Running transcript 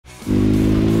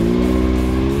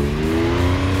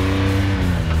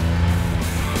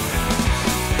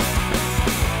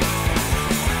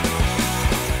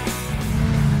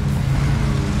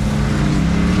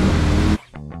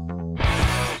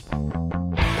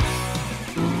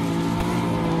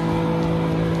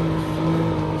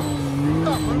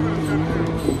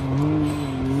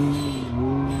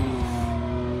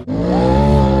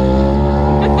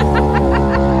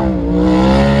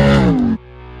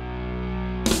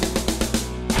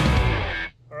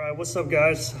Alright, what's up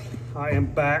guys? I am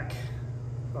back,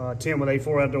 Tim with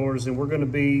A4 Outdoors, and we're going to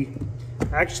be,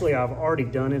 actually I've already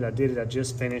done it, I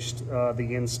just finished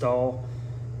the install,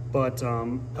 but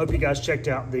hope you guys checked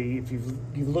out if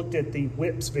you've looked at the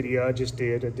whips video I did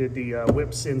the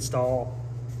whips install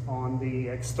on the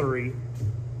X3.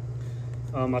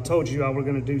 I told you I were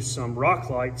going to do some rock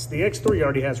lights. The X3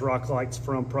 already has rock lights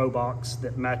from ProBox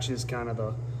that matches kind of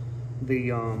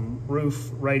the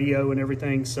roof radio and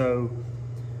everything. So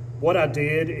what I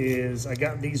did is I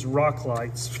got these rock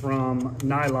lights from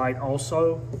Nilight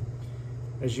also.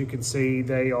 As you can see,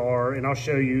 they are, and I'll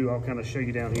kind of show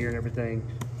you down here and everything.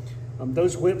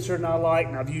 Those whips are Nilight,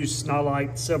 and I've used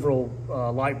Nilight several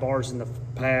light bars in the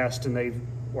past, and they've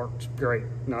worked great.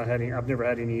 I've never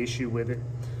had any issue with it.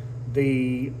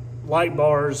 The light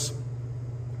bars,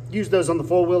 use those on the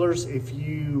four-wheelers. If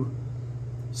you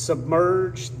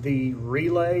submerge the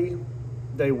relay,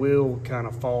 they will kind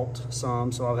of fault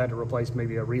some, so I've had to replace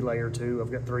maybe a relay or two.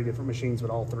 I've got 3 different machines, but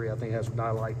all 3 I think has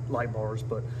Nilight light bars,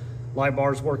 but light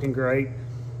bars working great.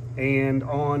 And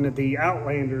on the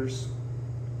Outlanders,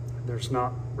 there's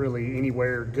not really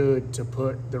anywhere good to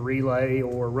put the relay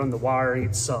or run the wiring.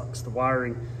 It sucks. The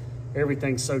wiring,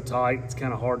 everything's so tight, it's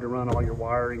kind of hard to run all your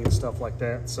wiring and stuff like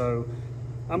that. So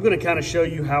I'm going to kind of show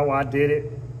you how I did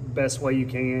it best way you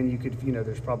can. You could,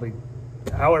 there's probably,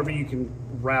 however you can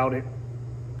route it,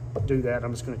 do that.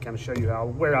 I'm just going to kind of show you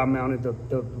where I mounted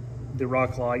the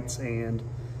rock lights and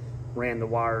ran the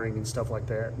wiring and stuff like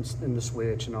that, and the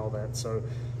switch and all that. So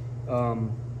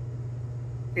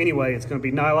anyway, it's going to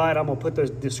be Nilight. I'm going to put the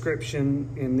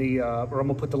description in the or I'm going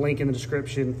to put the link in the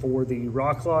description for the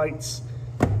rock lights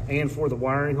and for the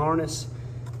wiring harness.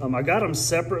 I got them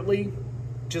separately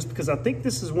just because I think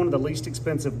this is one of the least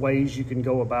expensive ways you can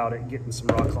go about it, getting some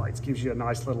rock lights. Gives you a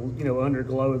nice little,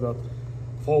 underglow of the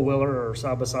four-wheeler or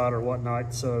side-by-side or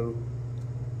whatnot. So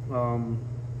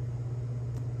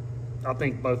I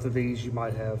think both of these you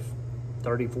might have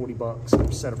 30, 40 bucks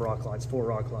a set of rock lights, 4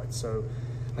 rock lights. So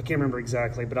I can't remember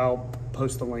exactly, but I'll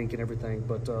post the link and everything.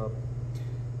 But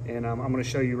and I'm going to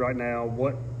show you right now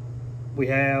what we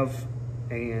have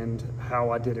and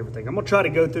how I did everything. I'm going to try to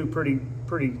go through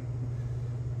pretty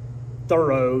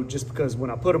thorough, just because when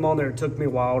I put them on there, it took me a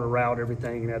while to route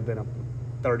everything, and it had been a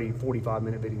 30, 45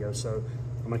 minute video. So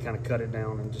I'm going to kind of cut it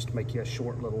down and just make you a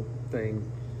short little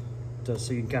thing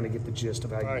so you can kind of get the gist of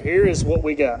how you do it. All right, here is what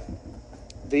we got.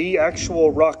 The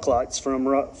actual rock lights from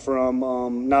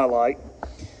Nilight.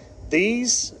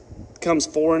 These comes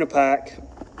 4 in a pack,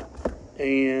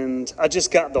 and I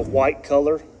just got the white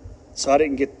color, so I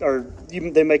didn't get, or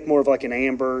even they make more of like an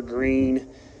amber, green,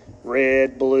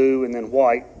 red, blue, and then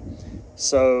white.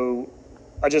 So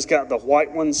I just got the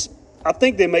white ones. I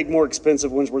think they make more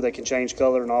expensive ones where they can change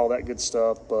color and all that good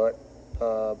stuff, but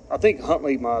I think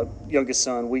Huntley, my youngest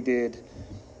son, we did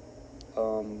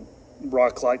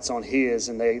rock lights on his,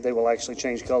 and they will actually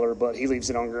change color, but he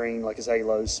leaves it on green like his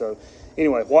halos. So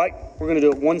anyway, white, we're going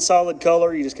to do it one solid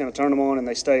color. You just kind of turn them on and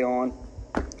they stay on.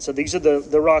 So these are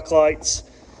the rock lights.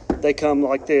 They come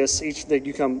like this.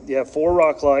 You have 4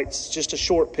 rock lights, just a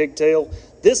short pigtail.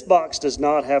 This box does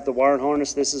not have the wiring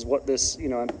harness. This is what this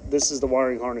is the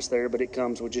wiring harness there, but it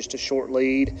comes with just a short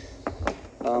lead.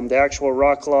 The actual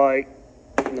rock light,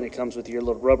 and then it comes with your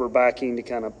little rubber backing to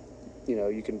kind of,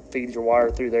 you can feed your wire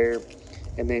through there,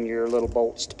 and then your little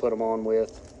bolts to put them on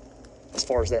with. As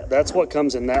far as that's what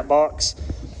comes in that box.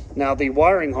 Now the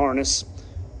wiring harness,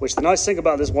 which the nice thing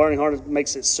about this wiring harness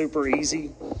makes it super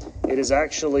easy. It is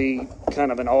actually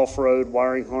kind of an off-road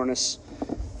wiring harness,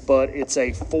 but it's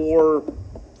a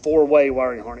four-way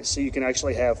wiring harness. So you can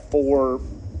actually have 4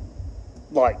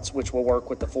 lights, which will work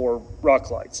with the 4 rock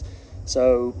lights.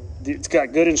 So it's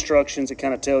got good instructions. It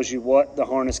kind of tells you what the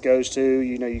harness goes to.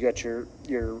 You got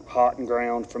your hot and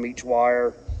ground from each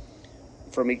wire,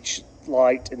 from each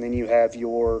light, and then you have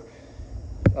your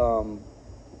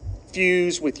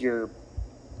fuse with your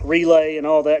relay and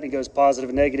all that, and it goes positive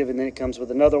and negative, and then it comes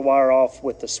with another wire off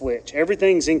with the switch.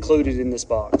 Everything's included in this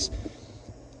box.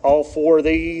 All 4 of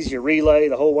these, your relay,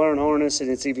 the whole wiring harness, and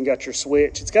it's even got your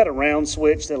switch. It's got a round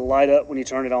switch that'll light up when you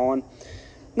turn it on.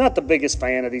 Not the biggest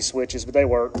fan of these switches, but they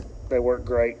work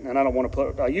great. And I don't want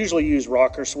to I usually use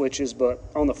rocker switches, but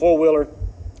on the 4-wheeler,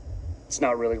 it's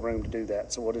not really room to do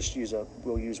that. So we'll just use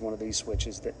one of these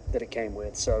switches that it came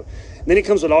with. So then it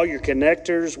comes with all your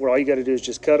connectors, where all you got to do is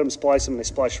just cut them, splice them, and they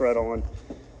splice right on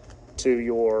to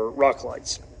your rock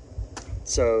lights.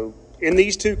 So in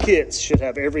these 2 kits should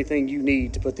have everything you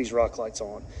need to put these rock lights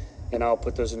on, and I'll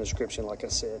put those in the description like I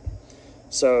said.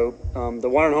 So the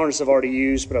wiring harness I've already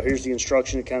used, but here's the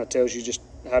instruction. It kind of tells you just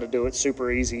how to do it, super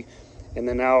easy. And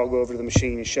then now I'll go over to the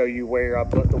machine and show you where I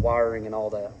put the wiring and all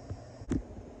that.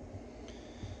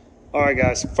 All right,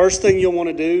 guys, first thing you'll want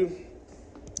to do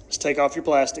is take off your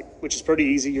plastic, which is pretty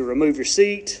easy. You remove your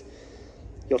seat.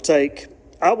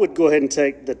 I would go ahead and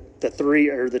take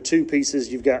the two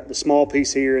pieces. You've got the small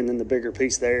piece here and then the bigger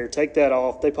piece there. Take that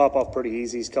off. They pop off pretty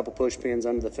easy. It's a couple push pins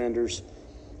under the fenders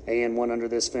and one under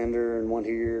this fender and one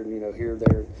here and, here,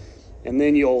 there. And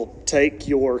then you'll take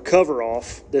your cover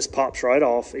off. This pops right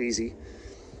off easy.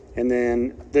 And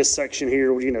then this section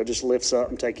here, just lifts up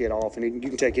and take it off, and you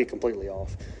can take it completely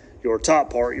off. Your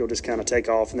top part, you'll just kind of take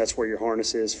off, and that's where your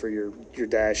harness is for your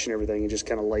dash and everything. You just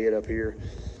kind of lay it up here.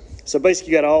 So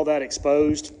basically, you got all that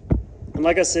exposed. And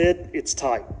like I said, it's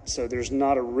tight. So there's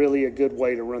not really a good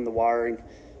way to run the wiring.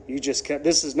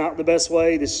 This is not the best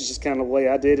way. This is just kind of the way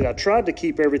I did it. I tried to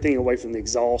keep everything away from the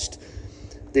exhaust.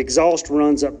 The exhaust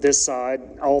runs up this side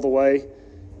all the way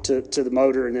to the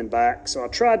motor and then back. So I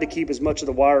tried to keep as much of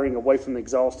the wiring away from the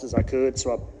exhaust as I could.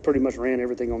 So I pretty much ran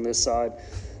everything on this side.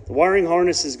 The wiring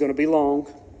harness is going to be long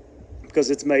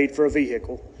because it's made for a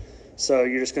vehicle. So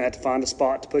you're just going to have to find a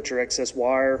spot to put your excess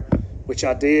wire, which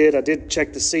I did. I did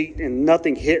check the seat and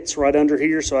nothing hits right under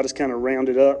here. So I just kind of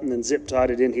rounded up and then zip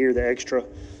tied it in here, the extra.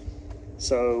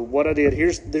 So what I did,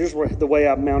 here's the way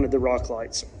I mounted the rock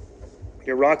lights.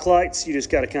 Your rock lights, you just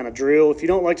got to kind of drill. If you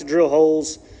don't like to drill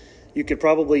holes, you could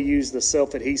probably use the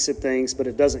self-adhesive things, but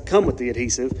it doesn't come with the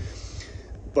adhesive.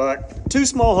 But 2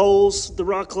 small holes, the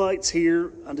rock lights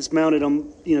here, I just mounted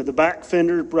them, the back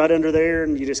fender right under there,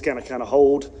 and you just kind of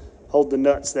hold the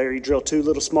nuts there. You drill 2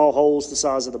 little small holes the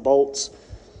size of the bolts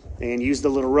and use the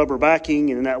little rubber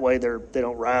backing, and that way they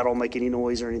don't rattle, make any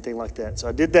noise or anything like that. So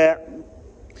I did that,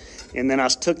 and then I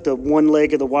took the one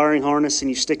leg of the wiring harness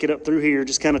and you stick it up through here,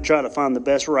 just kind of try to find the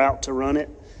best route to run it.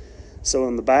 So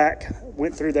on the back,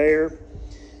 went through there,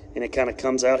 and it kind of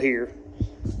comes out here.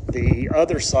 The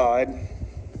other side,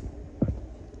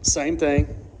 same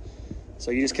thing. So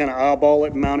you just kind of eyeball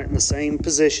it and mount it in the same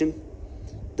position.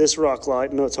 This rock light,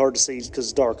 I know it's hard to see because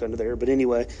it's dark under there, but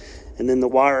anyway. And then the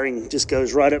wiring just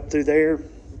goes right up through there.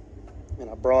 And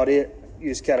I brought it, you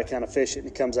just gotta kind of fish it and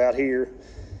it comes out here.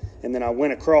 And then I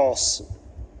went across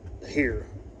here.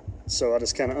 So I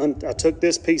just kind of, I took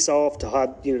this piece off to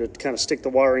hide, to kind of stick the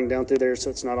wiring down through there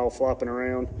so it's not all flopping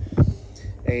around.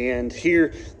 And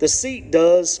here, the seat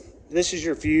this is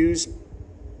your fuse.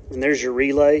 And there's your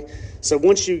relay. So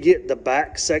once you get the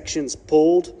back sections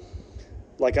pulled,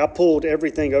 like I pulled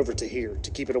everything over to here to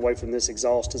keep it away from this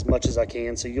exhaust as much as I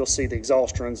can. So you'll see the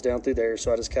exhaust runs down through there.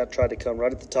 So I just kind of tried to come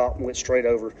right at the top and went straight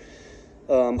over.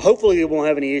 Hopefully it won't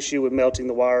have any issue with melting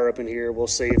the wire up in here. We'll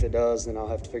see. If it does, then I'll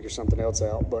have to figure something else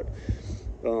out. But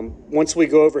once we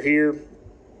go over here,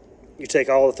 you take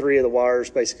all the 3 of the wires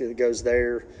basically that goes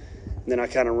there. And then I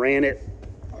kind of ran it.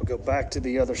 I'll go back to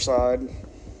the other side.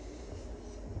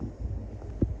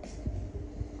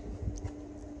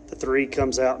 3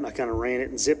 comes out and I kind of ran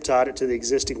it and zip tied it to the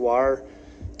existing wire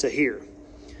to here.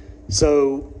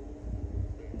 So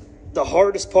the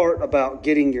hardest part about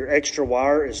getting your extra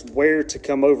wire is where to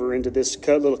come over into this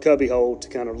little cubby hole to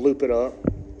kind of loop it up,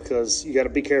 because you got to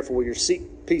be careful where your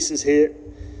seat pieces hit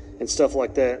and stuff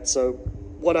like that. So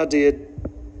what I did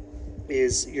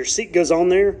is your seat goes on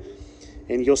there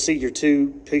and you'll see your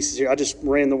 2 pieces here. I just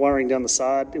ran the wiring down the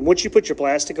side, and once you put your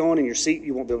plastic on in your seat,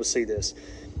 you won't be able to see this.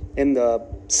 And the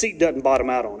seat doesn't bottom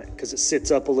out on it because it sits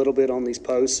up a little bit on these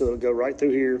posts, so it'll go right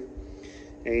through here.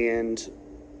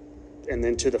 And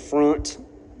then to the front,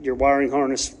 your wiring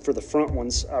harness for the front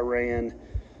ones, I ran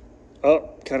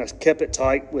up, kind of kept it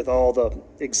tight with all the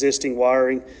existing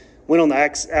wiring. Went on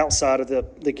the outside of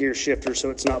the gear shifter so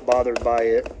it's not bothered by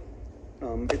it.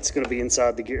 It's going to be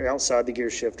outside the gear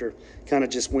shifter. Kind of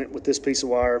just went with this piece of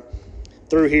wire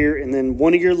through here, and then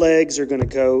one of your legs are going to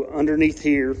go underneath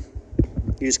here.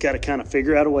 You just got to kind of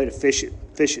figure out a way to fish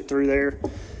it through there.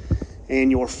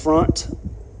 And your front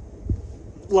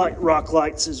rock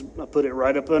lights I put it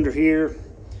right up under here.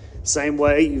 Same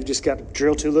way, you've just got to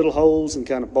drill 2 little holes and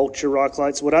kind of bolt your rock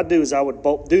lights. What I do is I would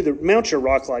mount your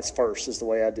rock lights first is the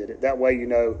way I did it. That way you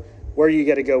know where you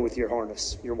got to go with your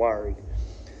harness, your wiring.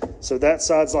 So that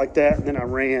side's like that, and then I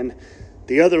ran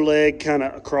the other leg kind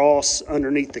of across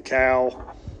underneath the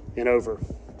cowl and over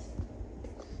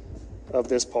of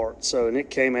this part. So, and it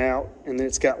came out, and then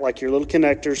it's got like your little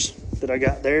connectors that I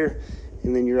got there,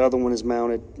 and then your other one is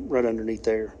mounted right underneath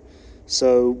there.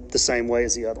 So the same way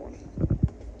as the other one.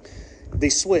 The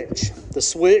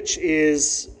switch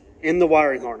is in the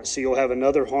wiring harness. So you'll have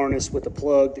another harness with a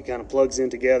plug that kind of plugs in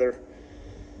together.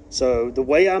 So the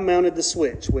way I mounted the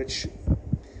switch, which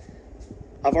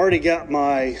I've already got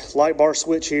my light bar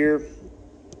switch here,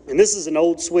 and this is an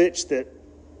old switch that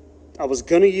I was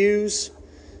gonna use,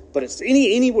 but it's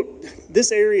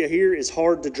this area here is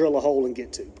hard to drill a hole and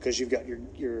get to because you've got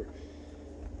your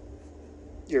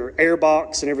air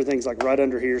box and everything's like right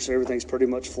under here, so everything's pretty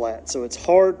much flat. So it's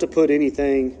hard to put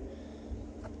anything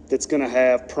that's going to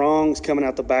have prongs coming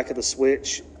out the back of the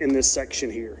switch in this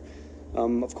section here.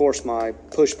 Of course, my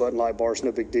push button light bar is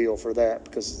no big deal for that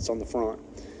because it's on the front.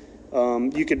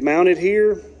 You could mount it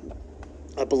here,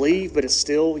 I believe, but it's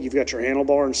still, you've got your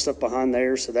handlebar and stuff behind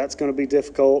there, so that's going to be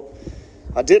difficult.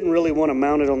 I didn't really want to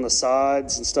mount it on the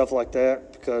sides and stuff like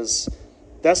that because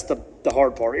that's the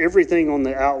hard part. Everything on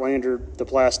the Outlander, the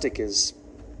plastic is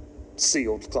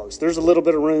sealed close. There's a little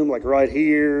bit of room like right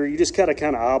here. You just gotta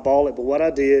kind of eyeball it. But what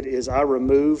I did is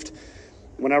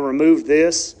when I removed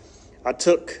this, I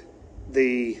took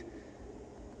the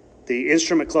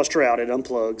instrument cluster out. It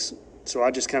unplugs. So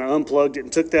I just kind of unplugged it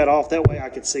and took that off. That way I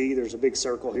could see there's a big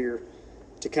circle here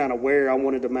to kind of where I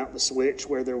wanted to mount the switch,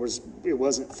 where it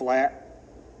wasn't flat.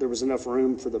 There was enough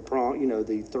room for the prong, you know,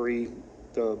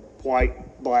 the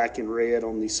white, black, and red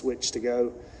on the switch to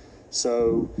go.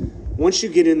 So once you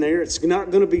get in there, it's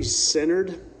not going to be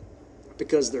centered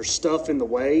because there's stuff in the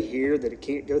way here that it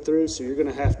can't go through. So you're going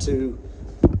to have to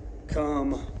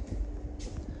come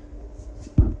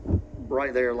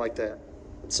right there like that.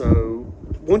 So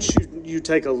once you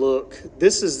take a look,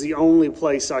 this is the only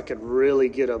place I could really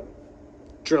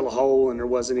drill a hole, and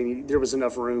there was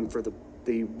enough room for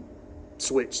the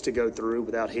switch to go through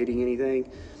without hitting anything.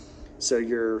 So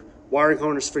your wiring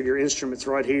harness for your instruments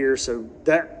right here. So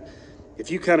that,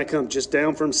 if you kind of come just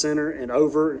down from center and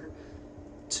over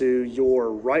to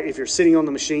your right, if you're sitting on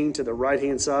the machine to the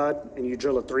right-hand side and you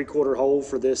drill a 3/4 hole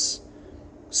for this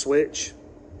switch,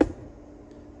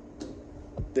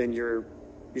 then you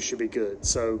should be good.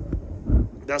 So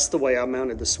that's the way I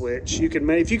mounted the switch.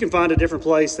 If you can find a different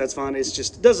place, that's fine.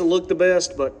 It doesn't look the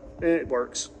best, but it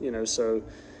works, you know, so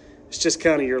it's just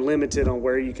kind of, you're limited on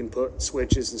where you can put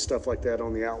switches and stuff like that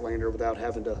on the Outlander without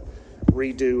having to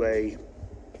redo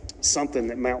something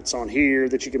that mounts on here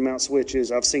that you can mount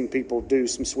switches. I've seen people do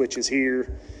some switches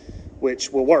here,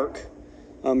 which will work.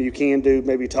 You can do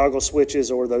maybe toggle switches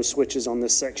or those switches on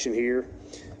this section here.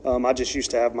 I just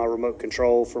used to have my remote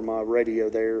control for my radio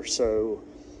there. So,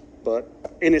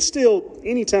 and it's still,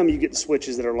 anytime you get the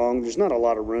switches that are long, there's not a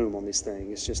lot of room on this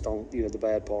thing. It's just on, you know, the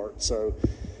bad part. So,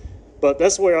 but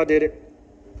that's where I did it.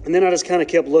 And then I just kind of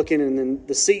kept looking, and then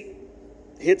the seat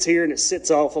hits here and it sits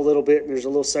off a little bit, and there's a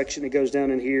little section that goes down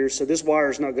in here. So this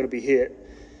wire is not going to be hit.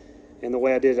 And the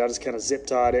way I did it, I just kind of zip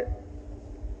tied it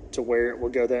to where it will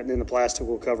go that, and then the plastic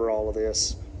will cover all of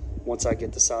this once I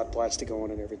get the side plastic on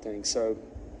and everything. So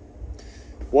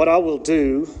what I will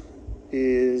do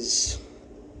is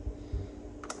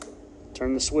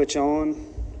turn the switch on.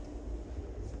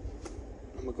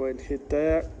 I'm gonna go ahead and hit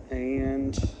that,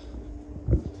 and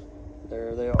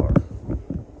there they are.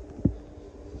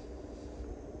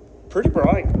 Pretty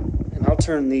bright. And I'll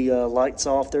turn the lights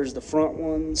off. There's the front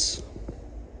ones.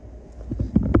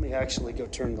 Let me actually go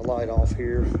turn the light off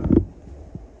here.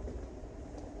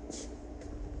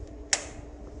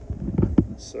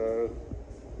 So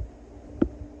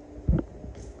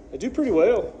they do pretty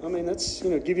well. I mean, that's, you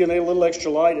know, give you a little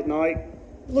extra light at night.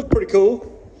 Look pretty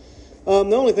cool. The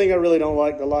only thing I really don't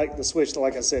like, the switch,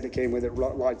 like I said, it came with it,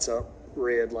 lights up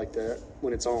red like that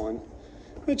when it's on,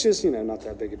 which is, you know, not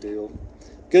that big a deal.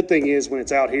 Good thing is when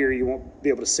it's out here, you won't be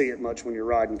able to see it much when you're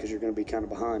riding because you're going to be kind of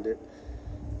behind it.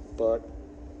 But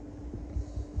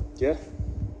yeah,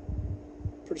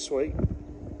 pretty sweet.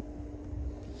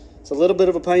 It's a little bit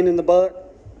of a pain in the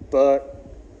butt, but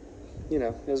you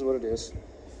know, it is what it is.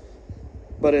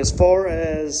 But as far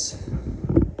as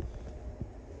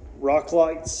rock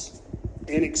lights,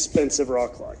 inexpensive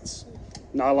rock lights,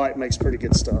 Nilight makes pretty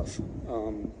good stuff.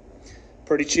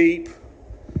 Pretty cheap.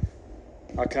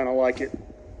 I kind of like it.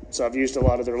 So I've used a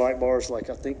lot of their light bars, like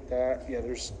I think that, yeah,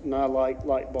 there's Nilight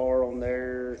light bar on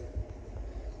there.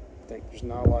 I think there's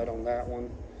Nilight on that one.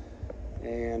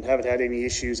 And haven't had any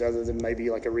issues other than maybe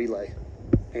like a relay.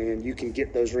 And you can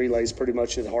get those relays pretty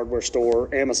much at the hardware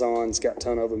store. Amazon's got a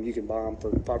ton of them. You can buy them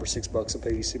for $5 or $6 a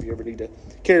piece if you ever need to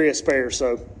carry a spare.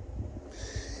 So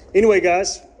anyway,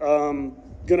 guys,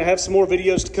 gonna have some more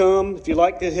videos to come. If you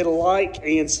like it, hit a like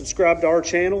and subscribe to our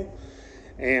channel,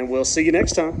 and we'll see you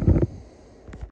next time.